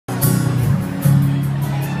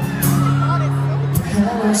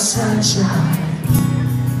Hello sunshine,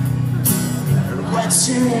 what's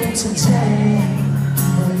your name today?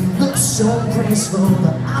 Well, you look so graceful,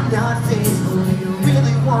 but I'm not faithful. You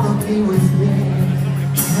really wanna be with me?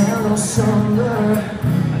 Hello summer,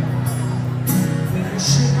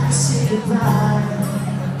 should I say goodbye?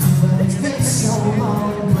 Well, it's been so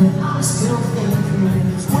long, but I'm still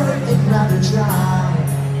thinking it's worth it rather dry.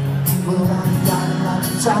 Well, I've got a lot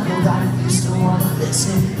to talk about if you still wanna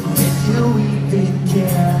listen. If you even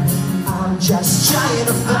care, I'm just trying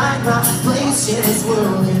to find my place in this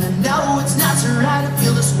world. And I know it's not so right to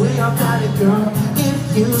feel this way about it, girl.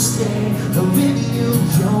 If you stay, or if you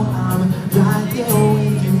don't, I'm right there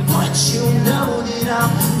with you. But you know that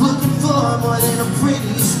I'm looking for more than a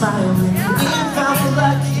pretty smile. And if I'm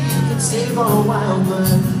lucky, you can stay for a while. But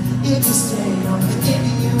if you stay, or if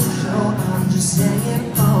you don't, I'm just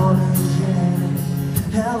saying on again.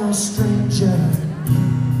 Hello stranger,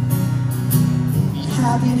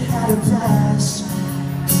 haven't had a blast.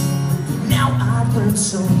 Now I've learned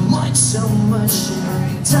so much,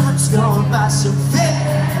 and time's gone by so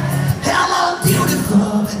fast. Hello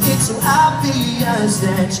beautiful, it's so obvious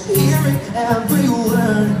that you're hearing every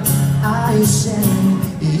word I say.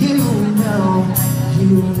 You know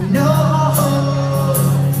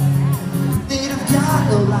that I've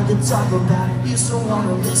got a lot to talk about. You still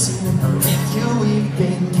wanna listen, or if you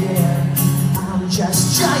even care. I'm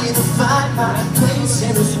just trying to find my place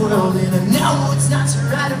in this world. And I know it's not so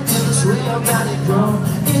right to feel this way about it, girl.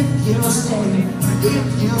 If you stay,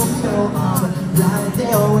 if you go, I'm right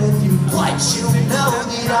there with you. But you know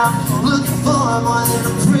that I'm looking for more than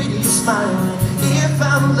a pretty smile. If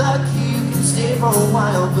I'm lucky, you can stay for a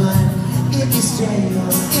while. But if you stay, or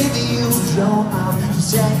if you don't, I'm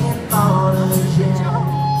just saying on again.